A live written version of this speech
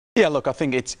Yeah, look, I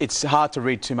think it's hard to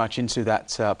read too much into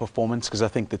that performance, because I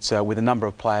think that with a number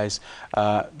of players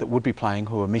that would be playing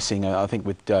who are missing, I think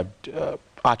with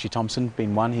Archie Thompson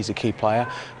being one, he's a key player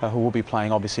who will be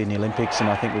playing obviously in the Olympics, and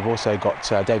I think we've also got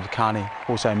David Carney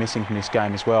also missing from this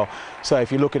game as well. So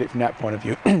if you look at it from that point of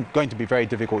view, going to be very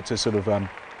difficult to sort of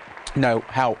know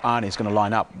how Arnie's going to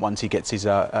line up once he gets his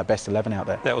best 11 out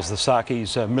there. That was the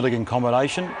Sarkis-Milligan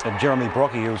combination. Jeremy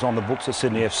Brockie, who was on the books at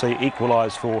Sydney FC,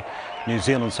 equalised for New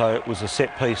Zealand, so it was a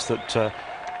set piece that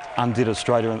undid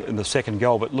Australia in the second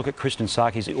goal. But look at Christian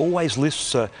Sarkis; he always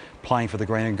lifts playing for the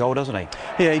green and gold, doesn't he?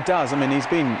 Yeah, he does. I mean, he's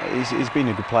been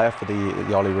a good player for the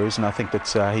Olyroos, and I think that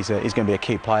he's going to be a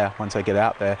key player once they get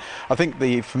out there. I think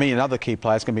for me another key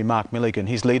player is going to be Mark Milligan.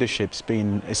 His leadership's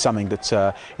is something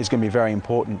that is going to be very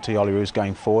important to the Olyroos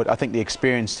going forward. I think the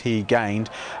experience he gained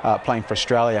playing for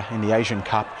Australia in the Asian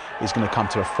Cup is going to come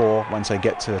to the fore once they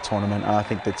get to the tournament. And I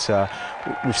think that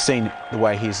we've seen the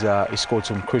way he's scored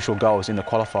some crucial goals in the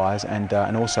qualifiers,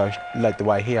 and also led the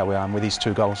way here with his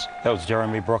 2 goals. That was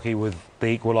Jeremy Brockie with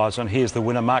the equaliser, and here's the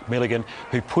winner, Mark Milligan,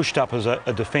 who pushed up as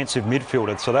a defensive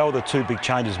midfielder. So they were the 2 big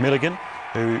changes. Milligan,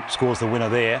 who scores the winner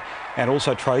there, and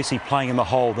also Tracy playing in the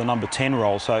hole, the number 10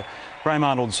 role. So Graham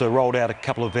Arnold's rolled out a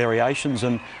couple of variations,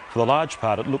 and for the large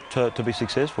part it looked to be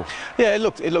successful. Yeah, it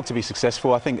looked to be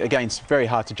successful. I think, again, it's very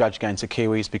hard to judge against the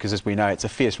Kiwis, because as we know, it's a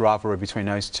fierce rivalry between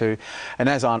those two. And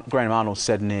as Graham Arnold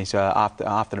said in his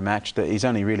after the match, that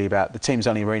the team's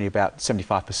only really about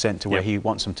 75% to where he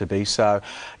wants them to be. So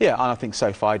yeah, I think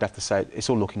so far you'd have to say it's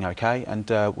all looking okay, and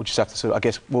we'll just have to sort of, I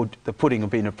guess, the pudding will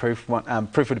be in the proof will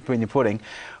be in the pudding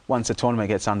once the tournament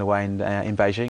gets underway in Beijing.